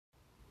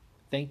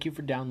Thank you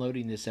for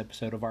downloading this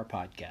episode of our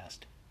podcast.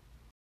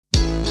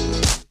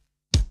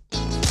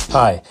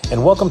 Hi,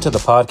 and welcome to the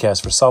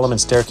podcast for Solomon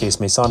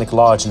Staircase Masonic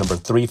Lodge number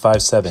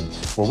 357,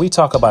 where we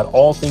talk about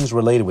all things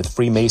related with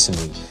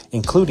Freemasonry,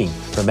 including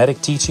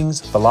Hermetic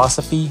teachings,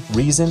 philosophy,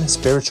 reason,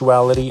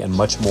 spirituality, and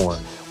much more.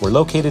 We're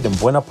located in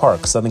Buena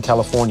Park, Southern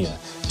California.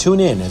 Tune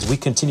in as we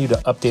continue to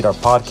update our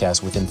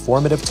podcast with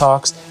informative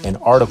talks and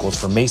articles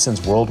for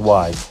Masons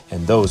worldwide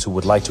and those who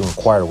would like to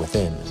inquire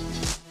within.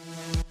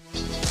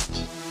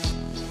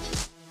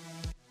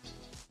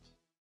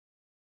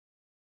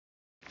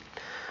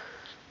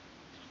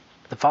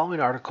 The following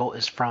article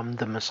is from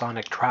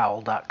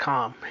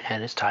theMasonicTrowel.com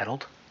and is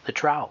titled The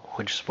Trowel,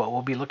 which is what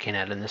we'll be looking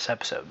at in this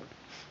episode.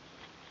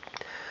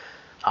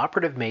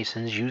 Operative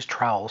masons use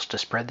trowels to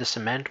spread the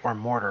cement or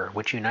mortar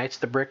which unites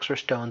the bricks or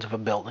stones of a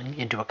building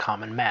into a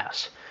common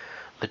mass.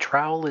 The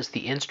trowel is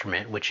the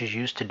instrument which is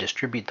used to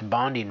distribute the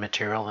bonding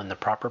material in the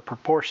proper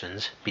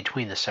proportions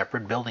between the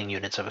separate building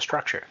units of a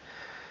structure.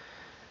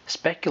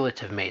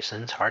 Speculative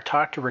masons are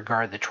taught to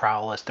regard the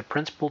trowel as the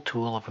principal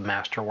tool of a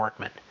master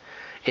workman.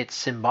 Its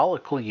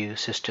symbolical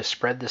use is to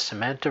spread the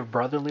cement of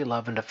brotherly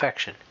love and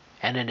affection,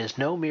 and it is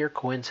no mere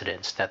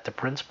coincidence that the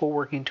principal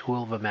working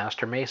tool of a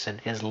master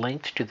mason is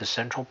linked to the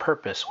central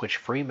purpose which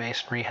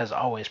Freemasonry has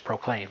always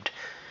proclaimed.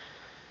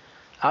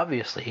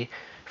 Obviously,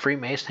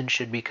 Freemasons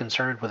should be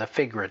concerned with a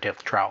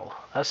figurative trowel,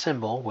 a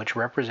symbol which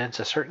represents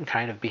a certain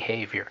kind of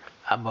behavior,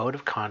 a mode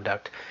of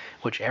conduct,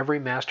 which every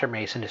master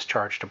mason is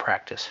charged to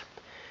practice.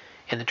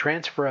 In the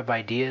transfer of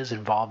ideas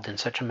involved in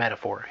such a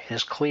metaphor, it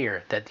is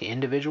clear that the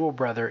individual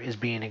brother is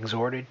being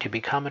exhorted to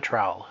become a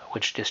trowel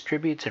which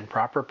distributes in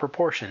proper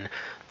proportion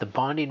the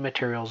bonding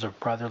materials of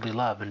brotherly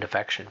love and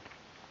affection.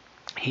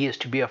 He is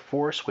to be a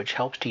force which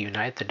helps to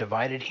unite the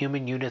divided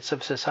human units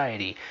of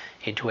society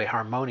into a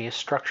harmonious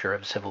structure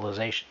of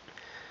civilization.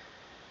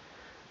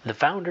 The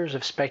founders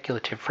of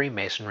speculative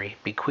Freemasonry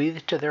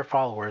bequeathed to their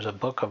followers a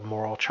book of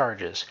moral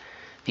charges.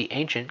 The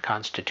ancient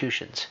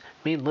constitutions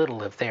mean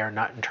little if they are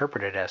not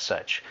interpreted as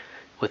such,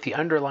 with the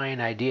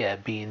underlying idea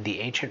being the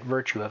ancient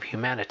virtue of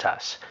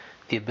humanitas,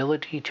 the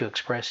ability to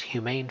express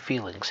humane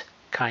feelings,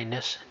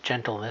 kindness,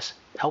 gentleness,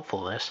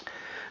 helpfulness,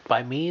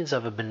 by means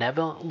of a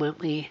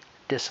benevolently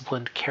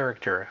disciplined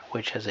character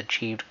which has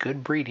achieved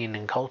good breeding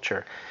and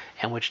culture,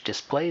 and which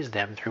displays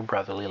them through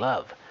brotherly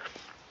love.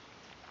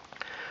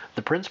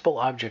 The principal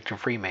object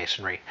of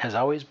Freemasonry has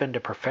always been to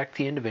perfect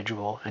the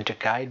individual and to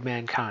guide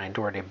mankind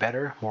toward a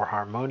better, more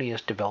harmonious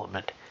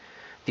development.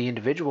 The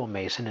individual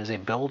mason is a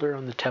builder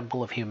on the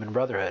temple of human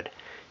brotherhood.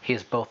 He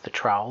is both the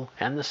trowel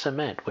and the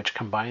cement which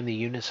combine the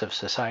units of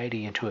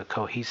society into a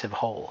cohesive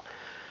whole.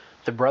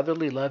 The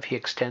brotherly love he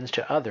extends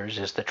to others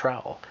is the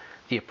trowel.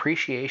 The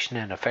appreciation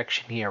and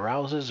affection he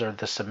arouses are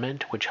the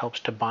cement which helps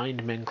to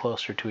bind men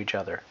closer to each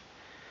other.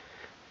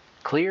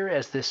 Clear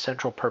as this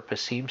central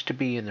purpose seems to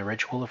be in the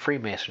ritual of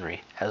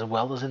Freemasonry, as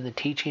well as in the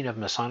teaching of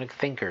Masonic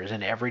thinkers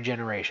in every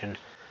generation,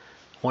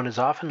 one is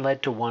often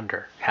led to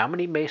wonder how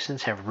many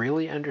Masons have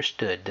really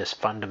understood this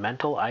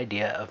fundamental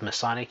idea of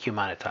Masonic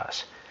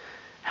humanitas.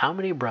 How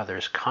many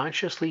brothers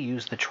consciously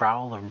use the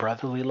trowel of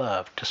brotherly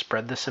love to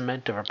spread the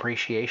cement of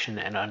appreciation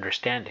and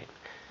understanding?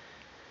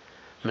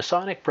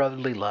 Masonic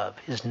brotherly love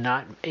is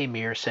not a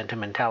mere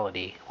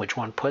sentimentality which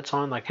one puts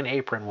on like an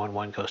apron when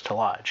one goes to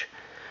lodge.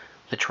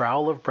 The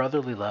trowel of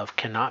brotherly love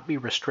cannot be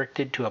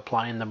restricted to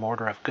applying the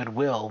mortar of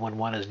goodwill when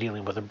one is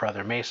dealing with a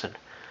brother mason.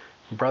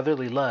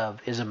 Brotherly love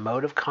is a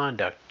mode of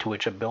conduct to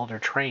which a builder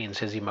trains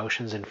his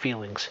emotions and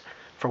feelings,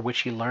 for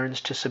which he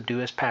learns to subdue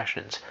his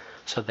passions,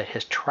 so that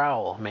his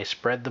trowel may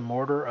spread the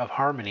mortar of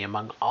harmony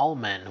among all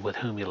men with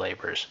whom he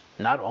labors,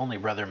 not only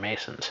brother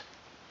masons.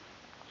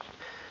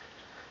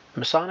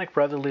 Masonic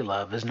brotherly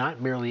love is not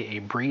merely a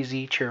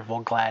breezy, cheerful,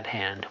 glad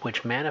hand,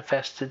 which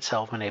manifests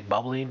itself in a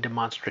bubbling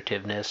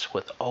demonstrativeness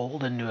with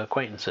old and new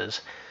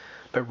acquaintances,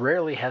 but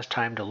rarely has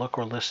time to look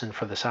or listen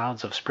for the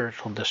sounds of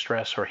spiritual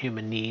distress or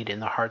human need in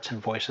the hearts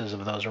and voices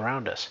of those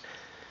around us.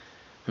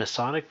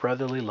 Masonic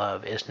brotherly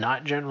love is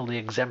not generally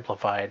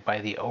exemplified by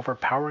the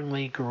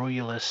overpoweringly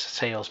garrulous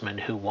salesman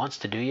who wants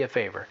to do you a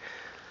favor.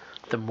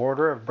 The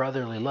mortar of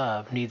brotherly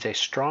love needs a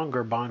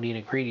stronger bonding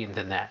ingredient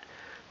than that.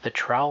 The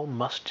trowel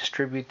must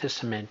distribute the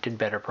cement in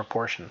better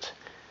proportions.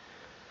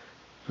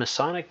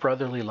 Masonic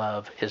brotherly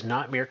love is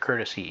not mere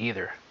courtesy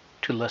either.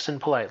 To listen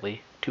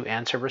politely, to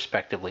answer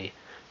respectfully,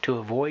 to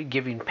avoid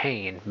giving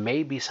pain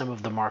may be some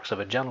of the marks of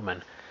a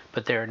gentleman,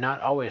 but they are not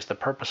always the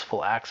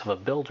purposeful acts of a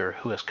builder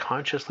who is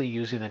consciously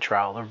using the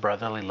trowel of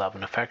brotherly love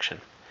and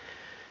affection.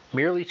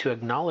 Merely to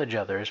acknowledge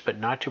others but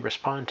not to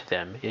respond to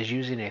them is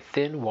using a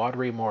thin,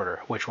 watery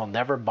mortar which will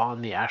never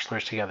bond the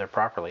ashlars together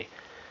properly.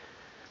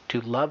 To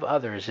love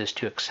others is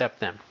to accept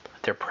them,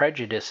 their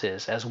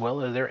prejudices as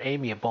well as their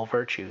amiable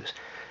virtues,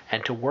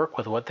 and to work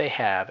with what they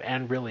have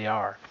and really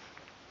are.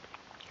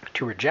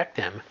 To reject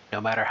them, no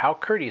matter how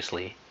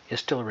courteously, is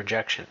still a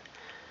rejection,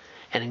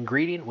 an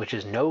ingredient which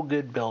is no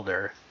good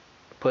builder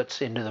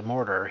puts into the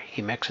mortar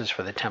he mixes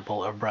for the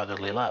temple of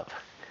brotherly love.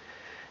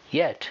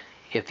 Yet,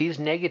 If these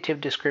negative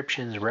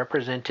descriptions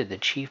represented the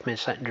chief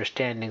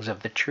misunderstandings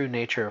of the true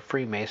nature of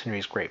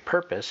Freemasonry's great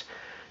purpose,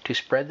 to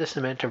spread the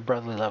cement of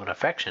brotherly love and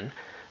affection,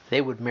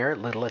 they would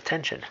merit little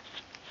attention.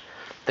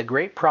 The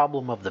great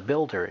problem of the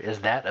builder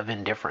is that of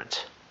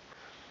indifference.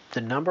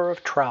 The number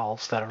of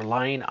trowels that are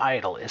lying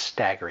idle is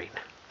staggering.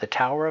 The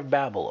Tower of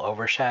Babel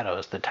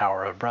overshadows the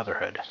Tower of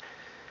Brotherhood.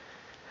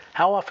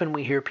 How often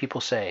we hear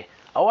people say,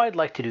 "Oh, I'd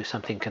like to do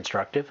something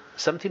constructive,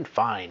 something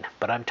fine,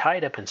 but I'm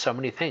tied up in so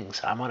many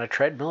things. I'm on a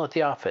treadmill at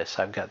the office.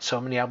 I've got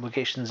so many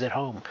obligations at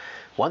home.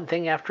 One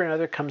thing after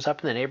another comes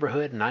up in the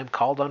neighborhood and I'm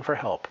called on for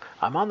help.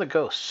 I'm on the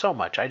go so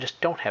much I just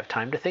don't have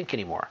time to think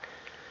anymore."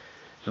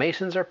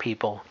 Masons are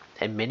people,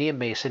 and many a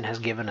Mason has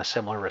given a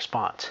similar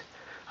response.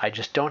 I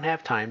just don't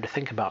have time to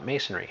think about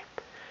Masonry.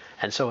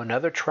 And so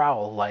another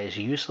trowel lies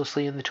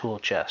uselessly in the tool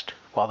chest,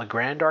 while the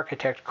grand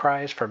architect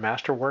cries for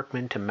master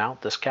workmen to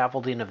mount the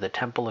scaffolding of the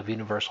Temple of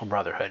Universal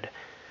Brotherhood.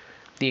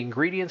 The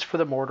ingredients for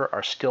the mortar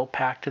are still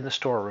packed in the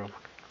storeroom.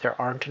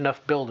 There aren't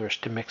enough builders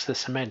to mix the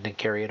cement and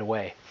carry it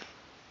away.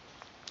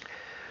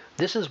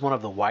 This is one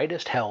of the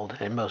widest held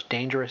and most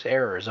dangerous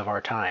errors of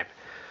our time,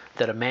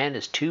 that a man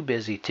is too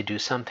busy to do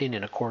something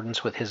in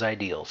accordance with his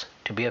ideals,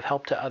 to be of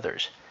help to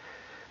others.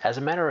 As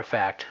a matter of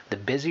fact, the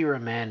busier a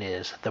man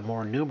is, the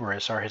more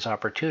numerous are his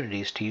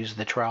opportunities to use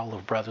the trowel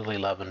of brotherly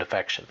love and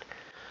affection.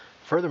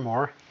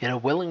 Furthermore, in a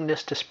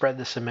willingness to spread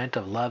the cement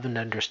of love and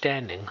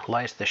understanding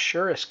lies the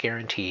surest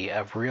guarantee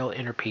of real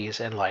inner peace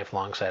and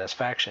lifelong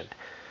satisfaction.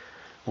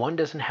 One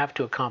doesn't have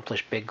to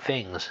accomplish big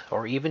things,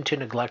 or even to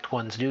neglect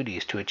one's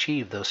duties to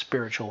achieve those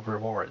spiritual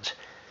rewards.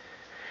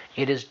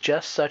 It is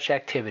just such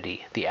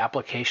activity, the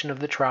application of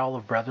the trowel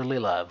of brotherly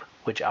love,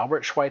 which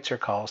Albert Schweitzer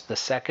calls the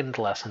second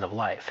lesson of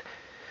life.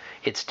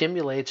 It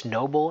stimulates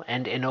noble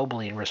and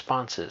ennobling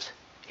responses.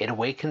 It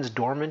awakens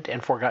dormant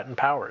and forgotten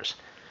powers.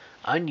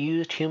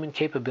 Unused human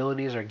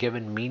capabilities are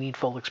given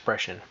meaningful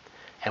expression.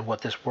 And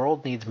what this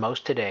world needs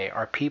most today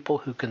are people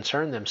who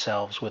concern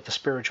themselves with the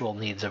spiritual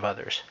needs of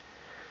others.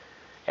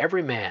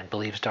 Every man,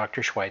 believes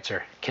Dr.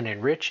 Schweitzer, can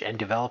enrich and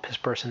develop his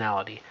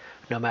personality,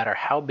 no matter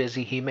how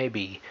busy he may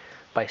be,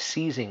 by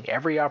seizing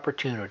every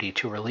opportunity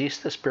to release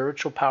the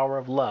spiritual power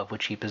of love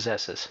which he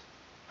possesses.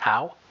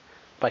 How?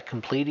 By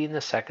completing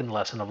the second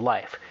lesson of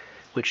life,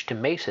 which to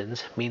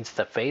Masons means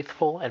the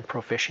faithful and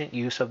proficient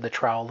use of the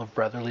trowel of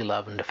brotherly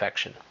love and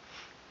affection.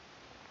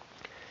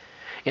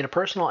 In a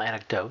personal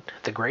anecdote,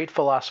 the great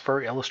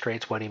philosopher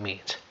illustrates what he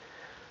means.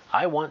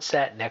 I once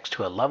sat next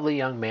to a lovely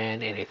young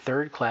man in a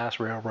third-class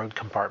railroad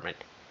compartment.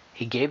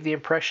 He gave the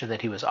impression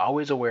that he was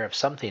always aware of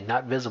something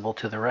not visible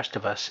to the rest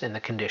of us in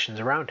the conditions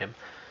around him.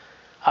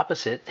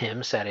 Opposite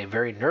him sat a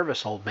very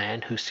nervous old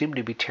man who seemed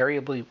to be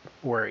terribly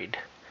worried.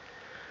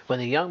 When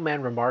the young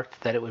man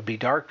remarked that it would be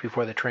dark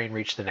before the train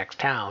reached the next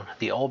town,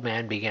 the old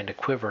man began to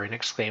quiver and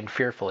exclaimed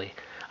fearfully,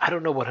 "I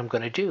don't know what I'm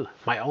going to do.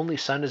 My only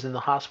son is in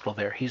the hospital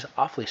there. He's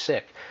awfully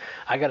sick.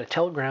 I got a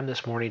telegram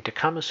this morning to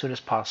come as soon as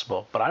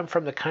possible, but I'm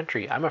from the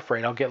country. I'm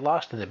afraid I'll get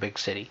lost in the big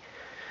city."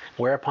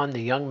 Whereupon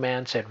the young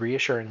man said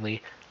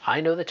reassuringly,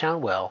 "I know the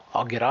town well.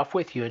 I'll get off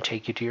with you and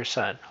take you to your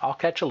son. I'll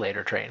catch a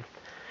later train."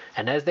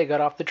 And as they got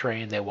off the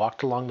train, they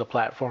walked along the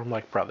platform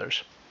like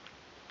brothers.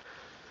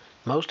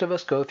 Most of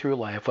us go through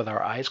life with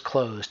our eyes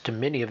closed to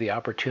many of the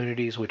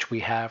opportunities which we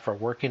have for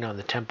working on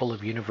the Temple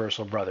of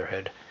Universal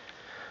Brotherhood.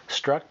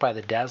 Struck by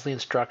the dazzling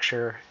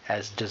structure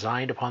as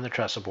designed upon the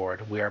trestle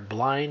board, we are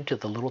blind to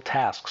the little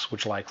tasks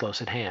which lie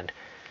close at hand.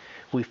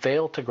 We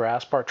fail to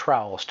grasp our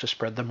trowels to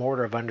spread the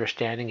mortar of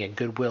understanding and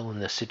goodwill in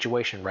this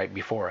situation right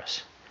before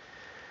us.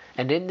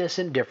 And in this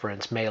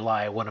indifference may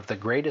lie one of the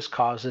greatest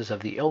causes of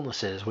the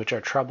illnesses which are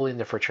troubling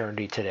the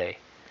fraternity today.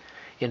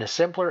 In a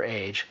simpler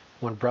age,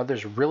 when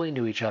brothers really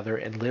knew each other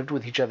and lived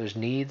with each other's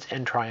needs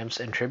and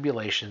triumphs and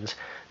tribulations,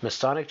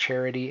 Masonic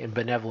charity and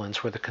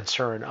benevolence were the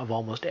concern of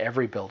almost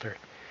every builder.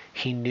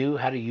 He knew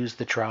how to use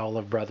the trowel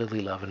of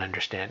brotherly love and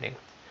understanding.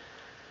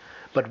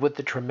 But with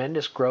the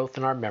tremendous growth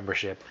in our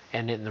membership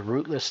and in the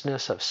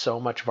rootlessness of so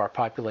much of our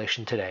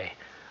population today,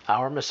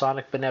 our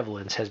Masonic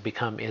benevolence has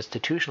become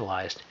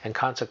institutionalized and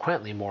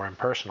consequently more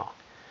impersonal.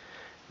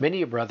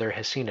 Many a brother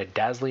has seen a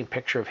dazzling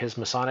picture of his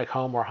Masonic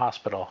home or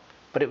hospital,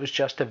 but it was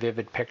just a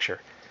vivid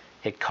picture.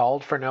 It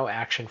called for no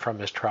action from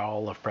his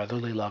trowel of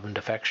brotherly love and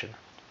affection.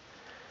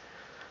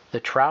 The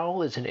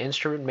trowel is an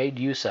instrument made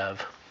use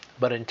of,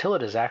 but until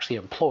it is actually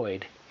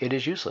employed, it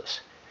is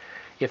useless.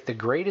 If the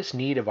greatest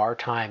need of our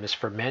time is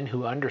for men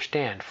who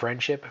understand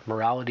friendship,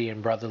 morality,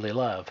 and brotherly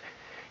love,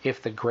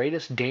 if the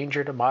greatest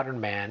danger to modern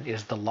man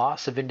is the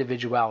loss of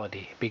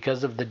individuality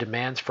because of the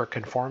demands for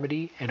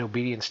conformity and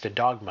obedience to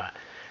dogma,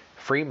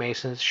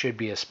 Freemasons should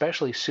be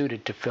especially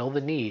suited to fill the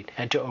need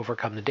and to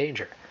overcome the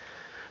danger.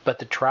 But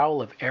the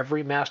trowel of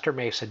every Master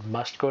Mason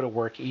must go to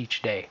work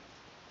each day.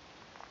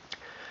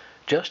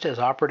 Just as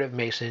operative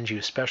Masons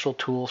use special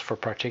tools for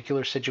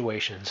particular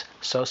situations,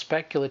 so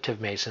speculative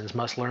Masons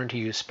must learn to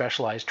use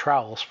specialized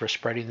trowels for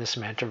spreading the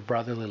cement of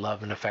brotherly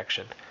love and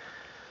affection.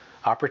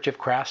 Operative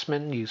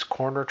craftsmen use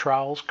corner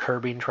trowels,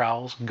 curbing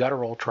trowels,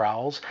 guttural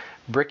trowels,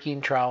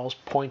 bricking trowels,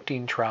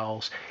 pointing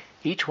trowels,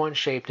 each one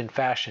shaped and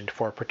fashioned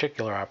for a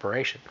particular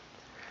operation.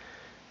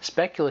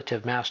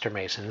 Speculative master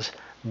masons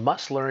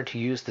must learn to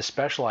use the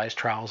specialized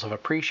trowels of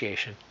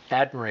appreciation,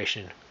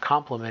 admiration,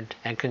 compliment,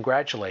 and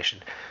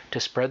congratulation to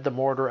spread the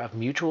mortar of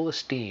mutual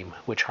esteem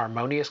which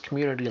harmonious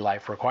community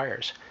life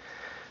requires.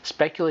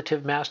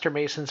 Speculative master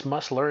masons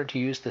must learn to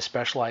use the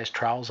specialized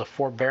trowels of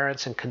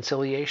forbearance and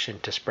conciliation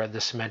to spread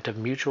the cement of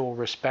mutual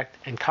respect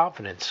and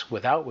confidence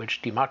without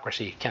which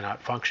democracy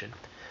cannot function.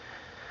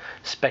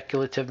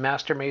 Speculative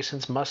master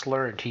masons must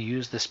learn to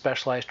use the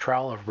specialized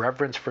trowel of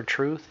reverence for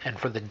truth and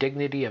for the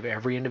dignity of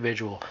every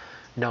individual,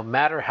 no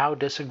matter how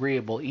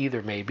disagreeable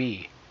either may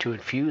be, to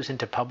infuse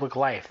into public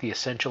life the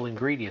essential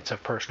ingredients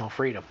of personal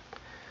freedom.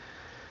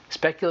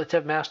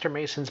 Speculative master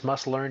masons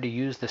must learn to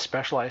use the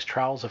specialized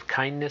trowels of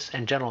kindness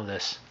and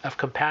gentleness, of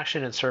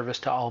compassion and service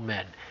to all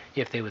men,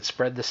 if they would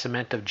spread the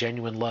cement of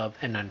genuine love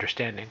and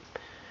understanding.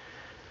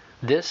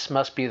 This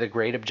must be the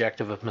great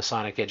objective of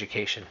Masonic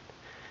education.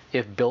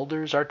 If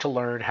builders are to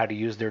learn how to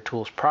use their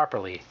tools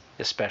properly,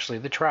 especially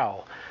the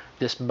trowel,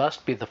 this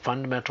must be the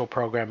fundamental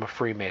program of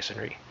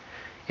Freemasonry,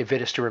 if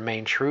it is to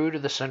remain true to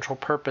the central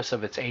purpose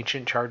of its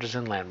ancient charges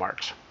and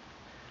landmarks.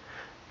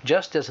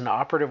 Just as an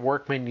operative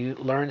workman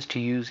learns to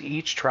use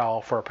each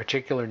trowel for a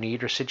particular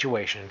need or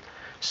situation,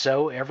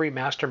 so every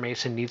master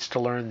mason needs to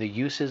learn the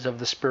uses of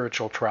the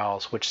spiritual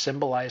trowels which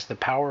symbolize the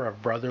power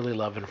of brotherly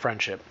love and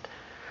friendship.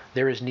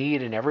 There is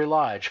need in every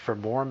lodge for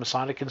more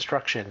Masonic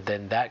instruction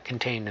than that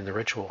contained in the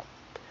ritual.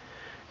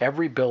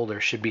 Every builder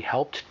should be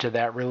helped to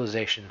that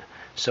realization,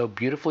 so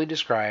beautifully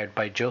described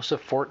by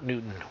Joseph Fort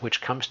Newton,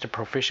 which comes to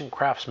proficient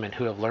craftsmen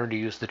who have learned to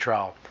use the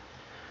trowel.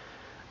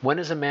 When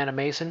is a man a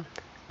mason?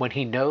 When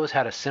he knows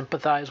how to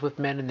sympathize with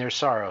men in their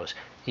sorrows,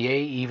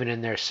 yea, even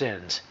in their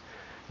sins,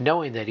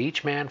 knowing that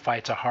each man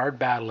fights a hard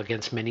battle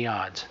against many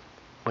odds.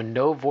 When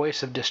no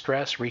voice of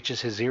distress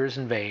reaches his ears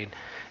in vain,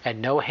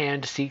 and no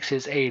hand seeks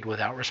his aid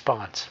without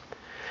response.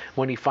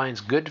 When he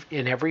finds good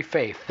in every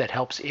faith that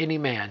helps any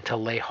man to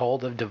lay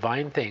hold of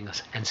divine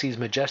things and sees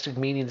majestic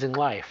meanings in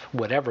life,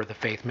 whatever the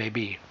faith may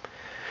be.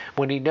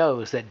 When he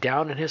knows that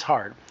down in his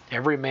heart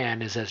every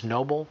man is as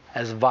noble,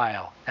 as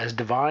vile, as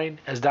divine,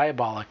 as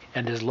diabolic,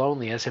 and as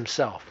lonely as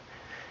himself,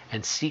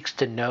 and seeks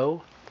to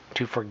know,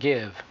 to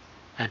forgive,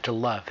 and to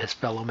love his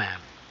fellow man.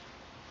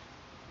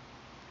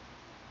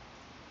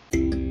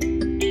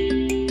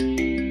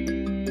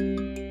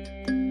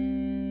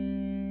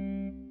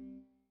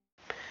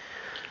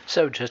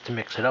 So just to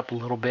mix it up a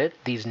little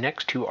bit, these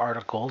next two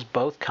articles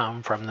both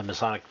come from the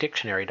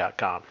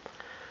MasonicDictionary.com.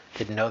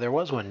 Didn't know there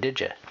was one, did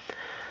you?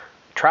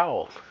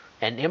 Trowel,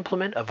 an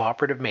implement of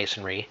operative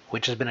masonry,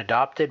 which has been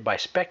adopted by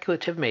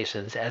speculative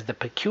masons as the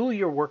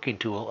peculiar working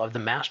tool of the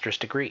master's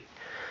degree.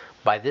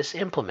 By this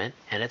implement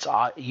and its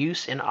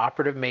use in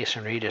operative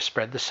masonry to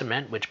spread the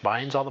cement which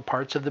binds all the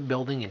parts of the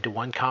building into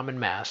one common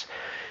mass,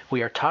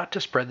 we are taught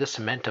to spread the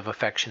cement of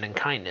affection and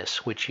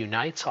kindness, which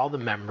unites all the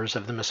members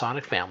of the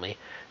Masonic family,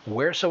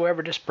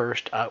 wheresoever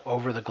dispersed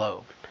over the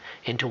globe,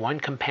 into one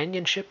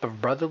companionship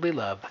of brotherly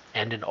love,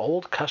 and an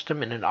old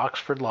custom in an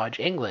Oxford Lodge,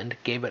 England,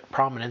 gave it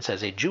prominence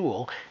as a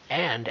jewel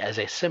and as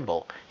a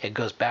symbol. It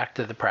goes back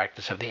to the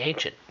practice of the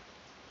ancient.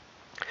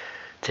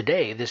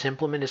 Today, this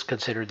implement is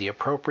considered the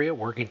appropriate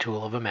working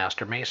tool of a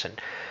master mason,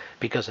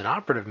 because in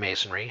operative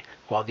masonry,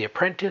 while the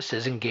apprentice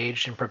is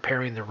engaged in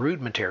preparing the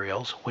rude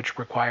materials, which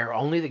require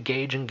only the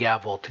gauge and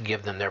gavel to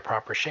give them their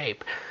proper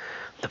shape,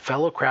 the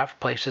fellow craft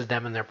places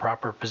them in their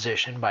proper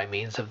position by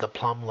means of the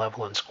plumb,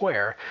 level, and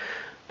square,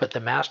 but the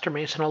master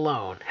mason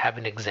alone,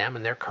 having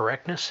examined their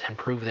correctness and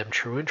proved them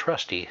true and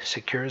trusty,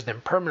 secures them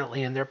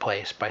permanently in their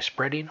place by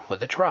spreading,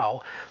 with a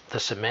trowel, the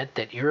cement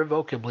that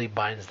irrevocably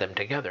binds them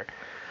together.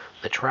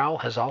 The trowel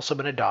has also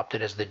been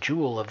adopted as the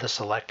jewel of the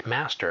select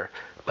master,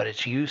 but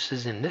its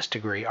uses in this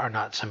degree are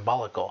not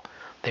symbolical.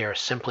 They are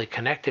simply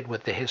connected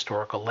with the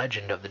historical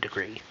legend of the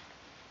degree.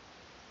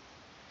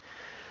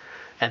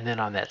 And then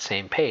on that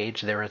same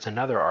page, there is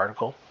another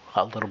article,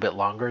 a little bit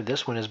longer.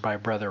 This one is by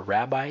Brother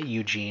Rabbi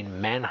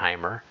Eugene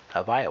Mannheimer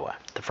of Iowa.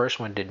 The first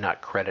one did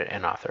not credit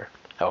an author.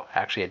 Oh,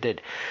 actually it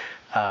did.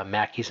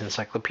 Mackey's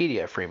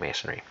Encyclopedia of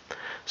Freemasonry.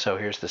 So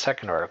here's the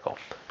second article.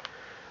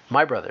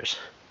 My brothers,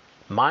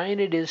 mine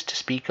it is to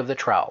speak of the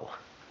trowel,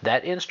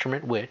 that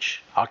instrument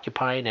which,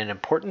 occupying an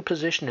important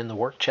position in the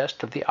work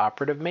chest of the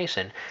operative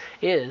mason,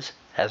 is,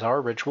 as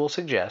our ritual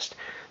suggests,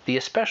 the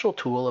especial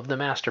tool of the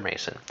master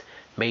mason,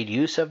 made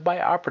use of by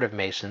operative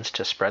masons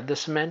to spread the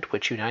cement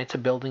which unites a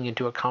building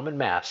into a common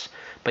mass,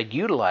 but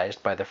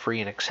utilized by the free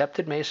and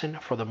accepted mason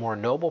for the more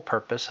noble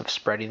purpose of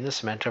spreading the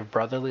cement of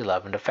brotherly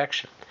love and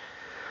affection.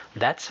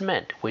 That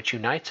cement which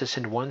unites us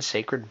into one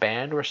sacred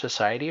band or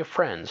society of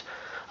friends,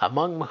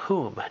 among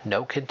whom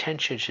no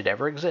contention should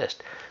ever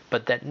exist,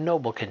 but that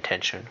noble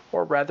contention,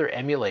 or rather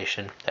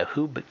emulation, of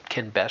who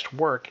can best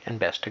work and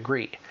best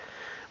agree.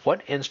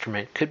 What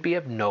instrument could be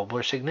of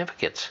nobler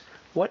significance?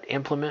 What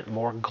implement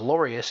more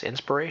glorious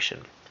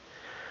inspiration?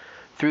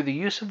 Through the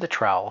use of the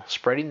trowel,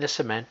 spreading the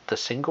cement, the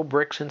single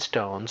bricks and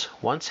stones,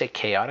 once a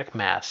chaotic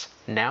mass,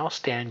 now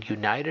stand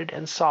united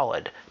and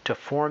solid to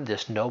form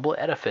this noble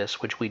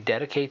edifice which we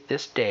dedicate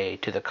this day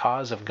to the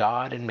cause of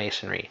God and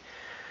Masonry.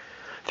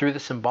 Through the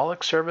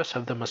symbolic service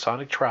of the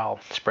Masonic trowel,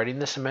 spreading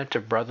the cement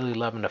of brotherly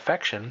love and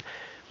affection,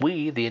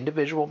 we, the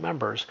individual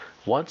members,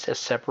 once as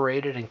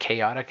separated and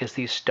chaotic as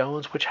these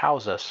stones which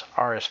house us,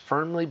 are as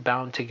firmly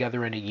bound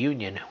together in a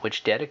union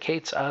which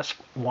dedicates us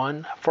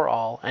one for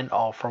all and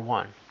all for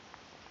one.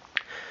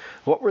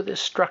 What were this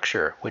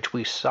structure which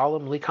we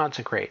solemnly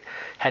consecrate,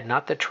 had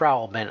not the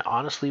trowel been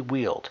honestly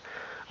wielded,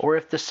 or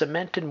if the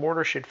cement and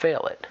mortar should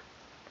fail it?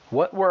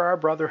 What were our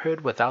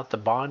brotherhood without the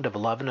bond of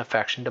love and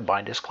affection to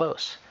bind us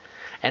close?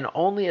 And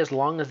only as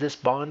long as this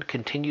bond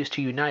continues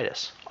to unite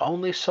us,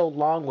 only so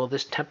long will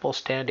this temple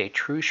stand a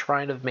true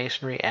shrine of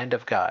Masonry and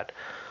of God.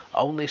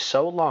 Only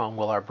so long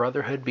will our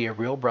brotherhood be a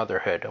real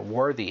brotherhood,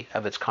 worthy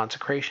of its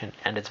consecration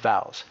and its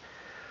vows.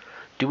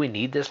 Do we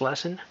need this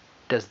lesson?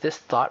 Does this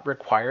thought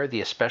require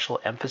the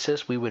especial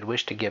emphasis we would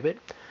wish to give it?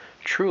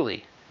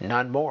 Truly,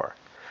 none more.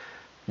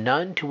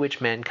 None to which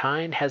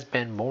mankind has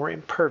been more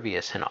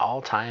impervious in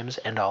all times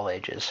and all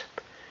ages.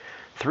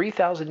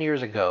 3,000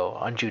 years ago,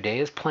 on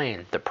Judea's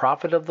plain, the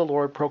prophet of the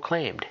Lord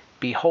proclaimed,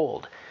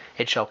 Behold,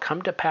 it shall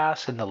come to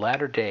pass in the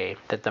latter day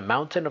that the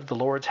mountain of the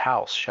Lord's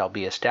house shall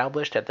be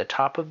established at the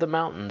top of the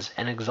mountains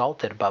and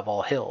exalted above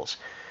all hills.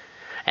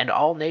 And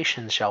all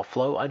nations shall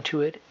flow unto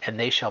it, and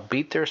they shall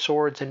beat their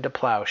swords into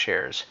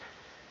plowshares,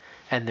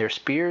 and their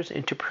spears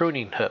into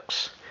pruning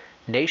hooks.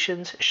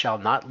 Nations shall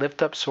not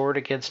lift up sword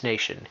against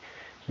nation,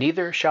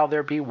 neither shall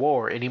there be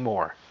war any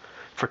more.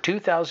 For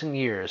 2,000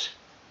 years,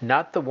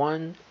 not the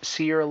one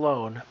seer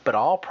alone, but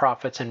all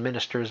prophets and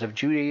ministers of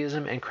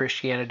Judaism and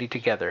Christianity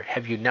together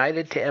have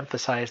united to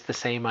emphasize the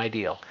same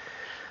ideal.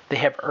 They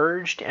have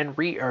urged and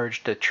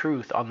re-urged the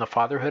truth on the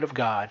fatherhood of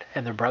God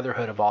and the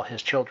brotherhood of all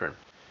his children.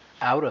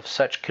 Out of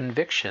such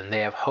conviction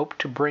they have hoped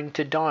to bring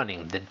to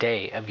dawning the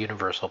day of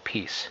universal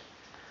peace.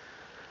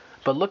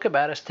 But look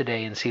about us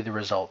today and see the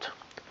result.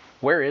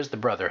 Where is the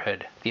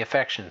brotherhood, the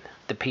affection,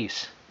 the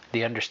peace,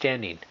 the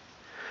understanding?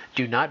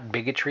 Do not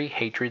bigotry,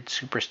 hatred,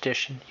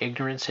 superstition,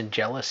 ignorance, and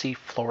jealousy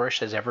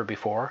flourish as ever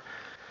before?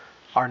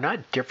 Are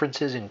not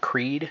differences in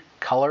creed,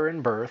 color,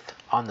 and birth,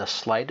 on the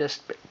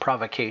slightest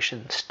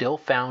provocation, still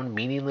found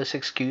meaningless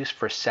excuse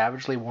for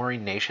savagely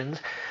warring nations,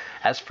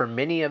 as for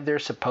many of their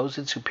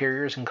supposed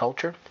superiors in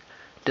culture?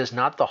 Does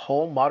not the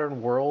whole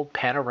modern world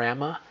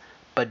panorama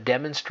but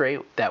demonstrate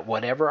that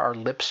whatever our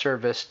lip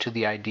service to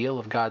the ideal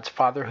of God's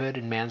fatherhood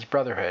and man's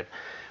brotherhood,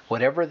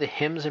 whatever the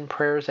hymns and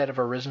prayers that have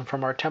arisen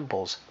from our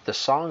temples, the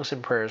songs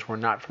and prayers were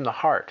not from the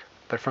heart,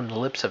 but from the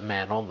lips of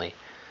man only?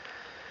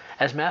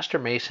 As Master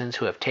Masons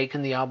who have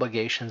taken the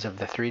obligations of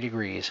the 3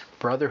 degrees,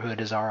 brotherhood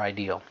is our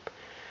ideal.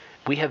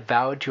 We have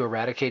vowed to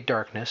eradicate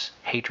darkness,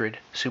 hatred,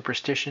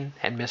 superstition,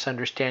 and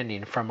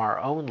misunderstanding from our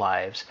own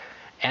lives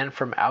and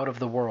from out of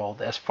the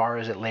world as far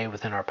as it lay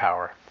within our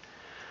power.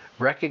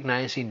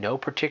 Recognizing no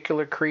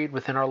particular creed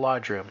within our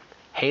lodge room,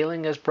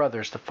 hailing as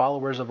brothers the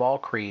followers of all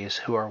creeds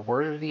who are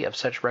worthy of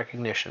such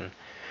recognition,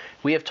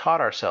 we have taught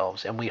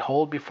ourselves and we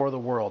hold before the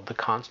world the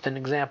constant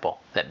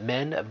example that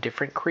men of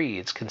different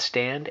creeds can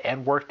stand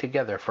and work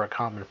together for a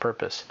common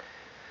purpose.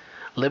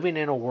 Living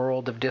in a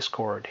world of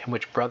discord in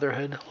which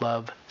brotherhood,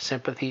 love,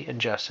 sympathy, and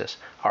justice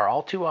are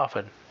all too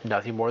often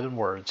nothing more than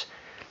words,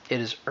 it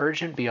is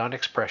urgent beyond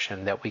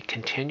expression that we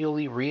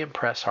continually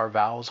re-impress our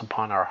vows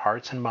upon our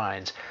hearts and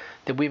minds,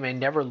 that we may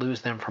never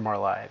lose them from our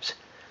lives.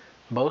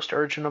 Most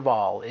urgent of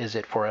all is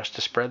it for us to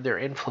spread their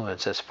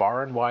influence as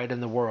far and wide in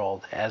the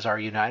world as our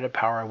united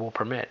power will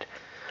permit,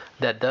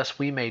 that thus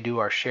we may do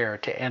our share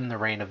to end the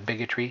reign of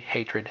bigotry,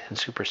 hatred, and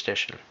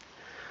superstition.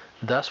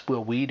 Thus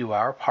will we do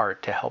our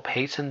part to help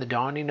hasten the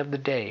dawning of the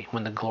day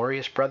when the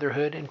glorious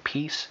brotherhood and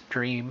peace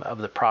dream of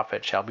the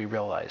prophet shall be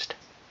realized.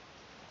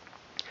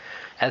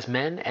 As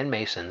men and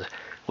Masons,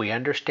 we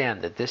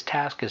understand that this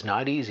task is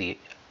not easy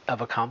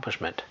of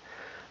accomplishment.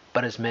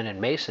 But as men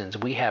and Masons,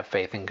 we have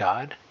faith in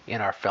God,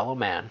 in our fellow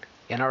man,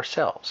 in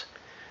ourselves.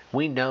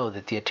 We know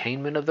that the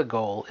attainment of the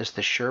goal is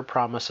the sure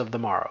promise of the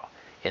morrow.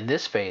 In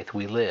this faith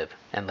we live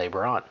and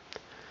labor on.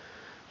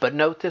 But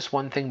note this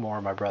one thing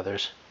more, my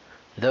brothers.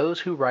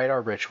 Those who write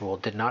our ritual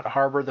did not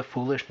harbor the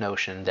foolish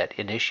notion that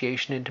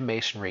initiation into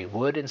Masonry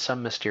would in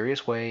some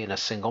mysterious way, in a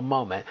single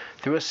moment,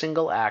 through a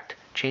single act,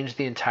 change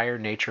the entire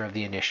nature of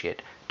the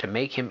initiate, to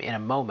make him in a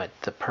moment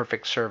the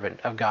perfect servant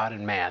of God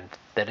and man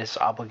that his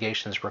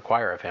obligations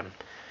require of him.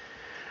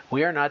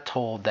 We are not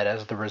told that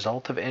as the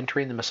result of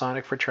entering the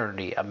Masonic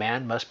fraternity, a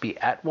man must be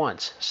at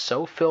once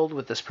so filled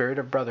with the spirit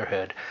of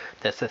brotherhood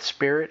that the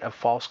spirit of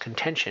false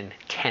contention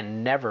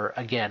can never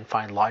again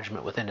find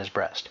lodgment within his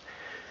breast.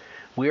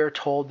 We are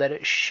told that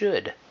it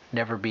should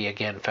never be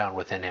again found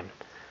within him.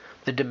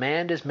 The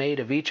demand is made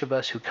of each of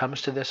us who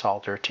comes to this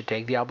altar to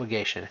take the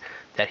obligation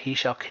that he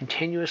shall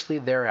continuously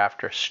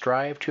thereafter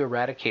strive to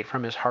eradicate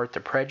from his heart the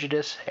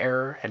prejudice,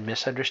 error, and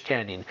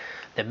misunderstanding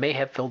that may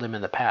have filled him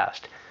in the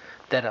past,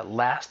 that at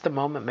last the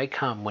moment may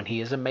come when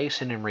he is a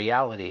Mason in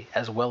reality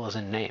as well as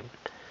in name.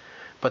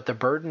 but the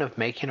burden of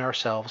making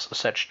ourselves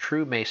such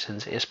true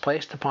masons is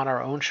placed upon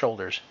our own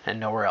shoulders and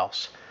nowhere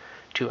else.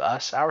 To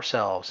us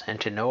ourselves and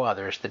to no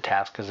others the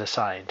task is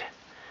assigned.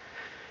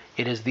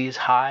 It is these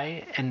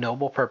high and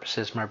noble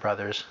purposes, my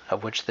brothers,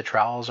 of which the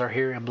trowels are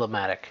here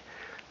emblematic.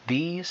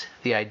 These,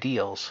 the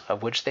ideals,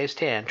 of which they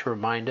stand to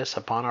remind us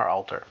upon our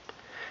altar.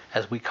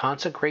 As we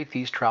consecrate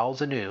these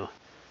trowels anew,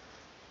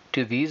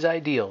 to these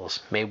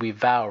ideals may we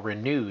vow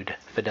renewed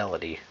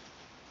fidelity.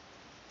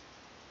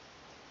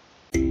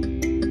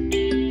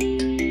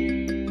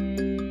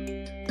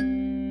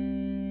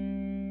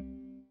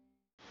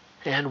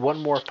 And one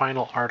more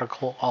final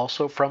article,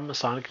 also from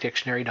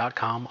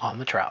MasonicDictionary.com, on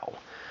the trowel,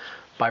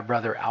 by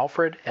Brother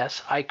Alfred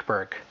S.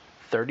 Eichberg,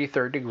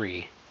 33rd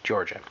degree,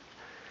 Georgia.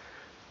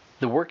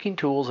 The working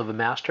tools of a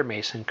master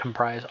mason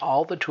comprise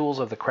all the tools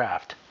of the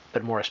craft,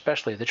 but more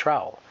especially the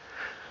trowel.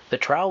 The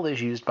trowel is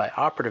used by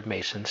operative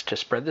masons to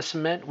spread the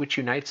cement which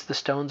unites the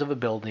stones of a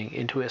building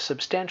into a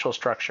substantial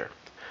structure.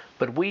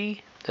 But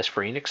we, as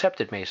free and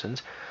accepted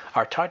masons,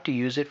 are taught to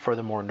use it for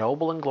the more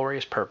noble and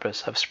glorious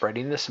purpose of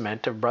spreading the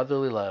cement of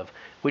brotherly love,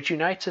 which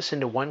unites us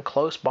into one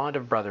close bond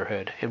of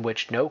brotherhood in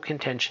which no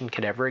contention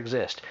can ever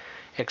exist,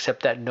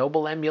 except that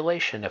noble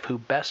emulation of who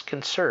best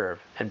can serve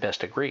and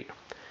best agree.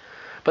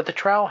 But the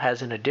trowel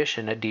has in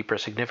addition a deeper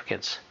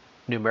significance.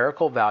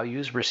 Numerical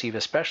values receive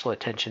especial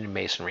attention in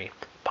Masonry,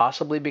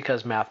 possibly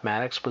because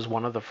mathematics was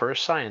one of the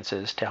first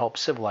sciences to help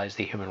civilize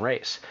the human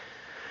race.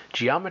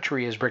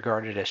 Geometry is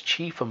regarded as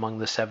chief among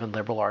the 7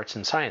 liberal arts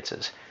and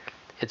sciences.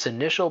 Its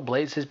initial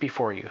blazes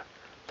before you.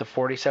 The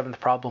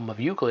 47th problem of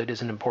Euclid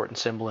is an important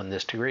symbol in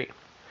this degree.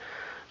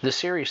 The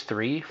series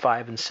 3,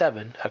 5, and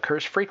 7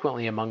 occurs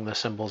frequently among the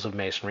symbols of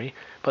Masonry,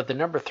 but the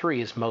number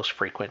 3 is most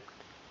frequent.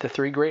 The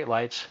 3 great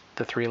lights,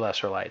 the 3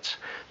 lesser lights,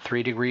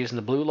 3 degrees in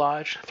the Blue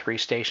Lodge, 3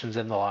 stations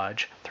in the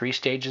Lodge, 3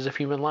 stages of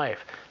human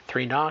life,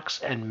 3 knocks,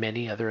 and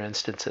many other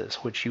instances,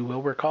 which you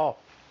will recall.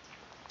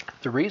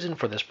 The reason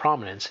for this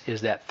prominence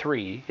is that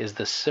 3 is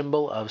the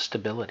symbol of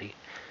stability.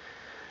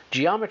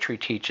 Geometry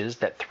teaches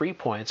that 3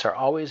 points are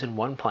always in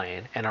one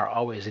plane and are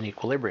always in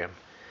equilibrium.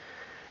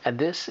 And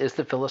this is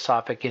the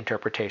philosophic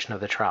interpretation of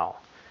the trowel.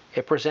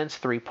 It presents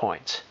 3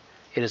 points.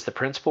 It is the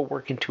principal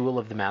working tool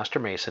of the master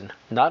mason,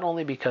 not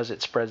only because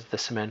it spreads the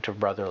cement of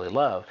brotherly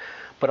love,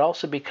 but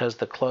also because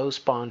the close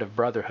bond of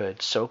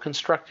brotherhood so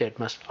constructed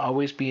must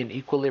always be in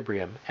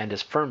equilibrium and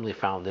is firmly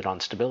founded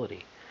on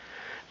stability.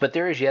 But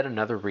there is yet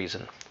another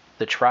reason.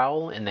 The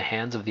trowel in the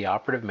hands of the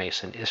operative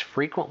mason is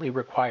frequently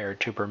required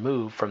to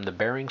remove from the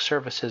bearing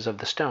surfaces of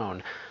the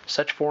stone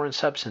such foreign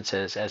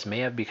substances as may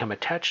have become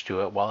attached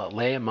to it while it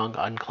lay among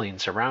unclean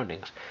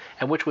surroundings,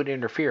 and which would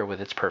interfere with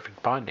its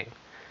perfect bonding.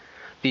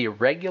 The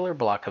irregular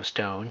block of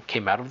stone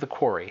came out of the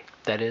quarry,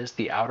 that is,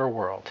 the outer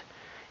world.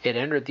 It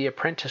entered the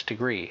apprentice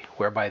degree,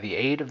 where by the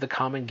aid of the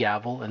common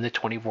gavel and the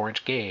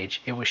 24-inch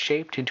gauge it was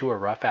shaped into a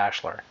rough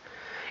ashlar.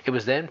 It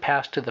was then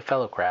passed to the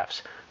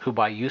fellowcrafts, who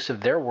by use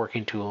of their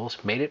working tools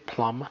made it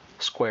plumb,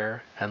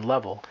 square, and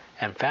level,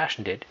 and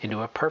fashioned it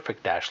into a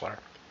perfect ashlar.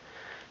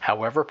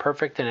 However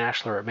perfect an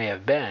ashlar it may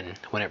have been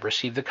when it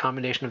received the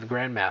commendation of the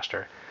Grand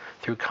Master,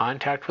 through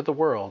contact with the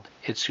world,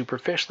 it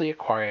superficially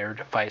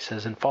acquired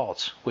vices and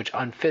faults, which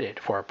unfit it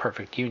for a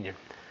perfect union.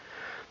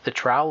 The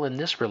trowel in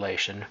this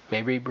relation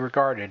may be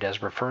regarded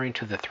as referring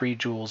to the 3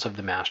 jewels of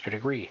the master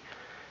degree: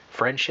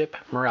 friendship,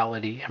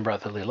 morality, and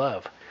brotherly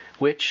love,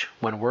 which,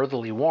 when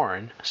worthily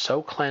worn,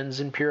 so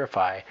cleanse and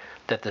purify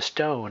that the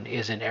stone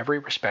is in every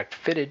respect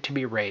fitted to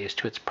be raised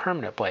to its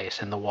permanent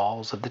place in the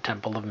walls of the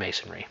Temple of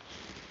Masonry.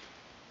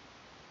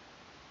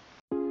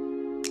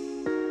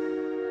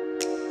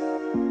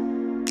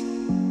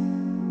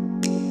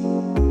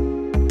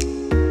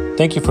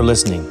 Thank you for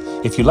listening.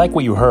 If you like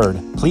what you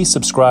heard, please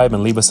subscribe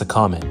and leave us a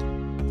comment.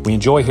 We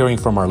enjoy hearing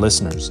from our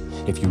listeners.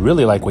 If you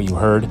really like what you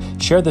heard,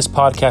 share this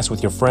podcast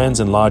with your friends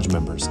and lodge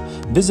members.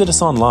 Visit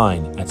us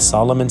online at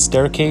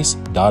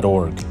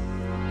solomonstaircase.org.